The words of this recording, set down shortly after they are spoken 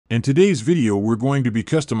In today's video, we're going to be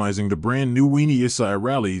customizing the brand new Weeny Issi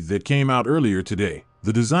Rally that came out earlier today.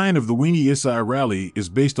 The design of the Weeny Issi Rally is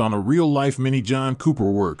based on a real-life Mini John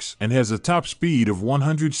Cooper works and has a top speed of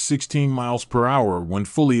 116 miles per hour when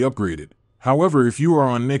fully upgraded. However, if you are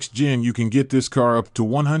on next gen, you can get this car up to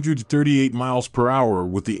 138 miles per hour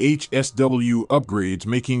with the HSW upgrades,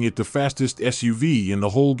 making it the fastest SUV in the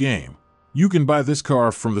whole game. You can buy this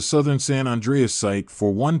car from the Southern San Andreas site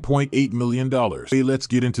for $1.8 million. Okay, let's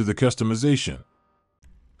get into the customization.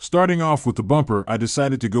 Starting off with the bumper, I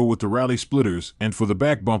decided to go with the Rally splitters, and for the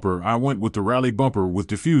back bumper, I went with the Rally bumper with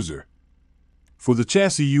diffuser. For the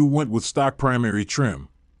chassis, you went with stock primary trim,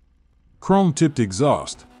 chrome-tipped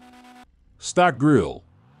exhaust, stock grille,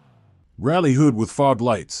 Rally hood with fog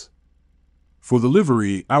lights. For the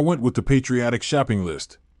livery, I went with the patriotic shopping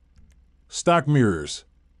list, stock mirrors,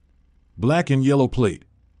 black and yellow plate.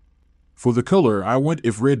 For the color, I went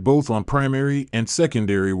if red both on primary and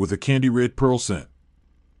secondary with a candy red pearl scent.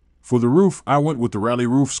 For the roof, I went with the Rally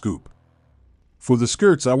roof scoop. For the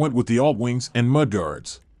skirts, I went with the alt wings and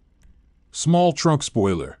mudguards. Small trunk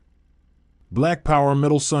spoiler, black power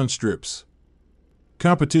metal sun strips,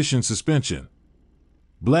 competition suspension,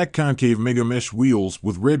 black concave mega mesh wheels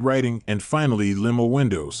with red writing, and finally limo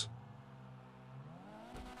windows.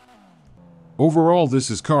 Overall,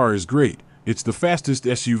 this car is great. It's the fastest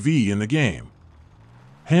SUV in the game.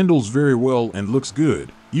 Handles very well and looks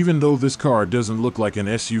good, even though this car doesn't look like an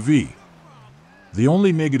SUV. The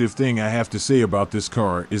only negative thing I have to say about this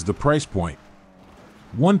car is the price point.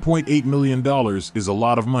 $1.8 million is a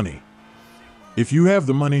lot of money. If you have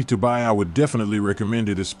the money to buy, I would definitely recommend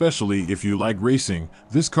it, especially if you like racing.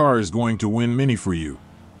 This car is going to win many for you.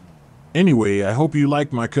 Anyway, I hope you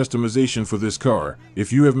liked my customization for this car.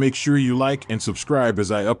 If you have, make sure you like and subscribe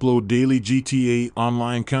as I upload daily GTA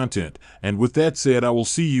Online content. And with that said, I will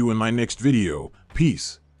see you in my next video.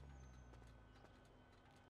 Peace.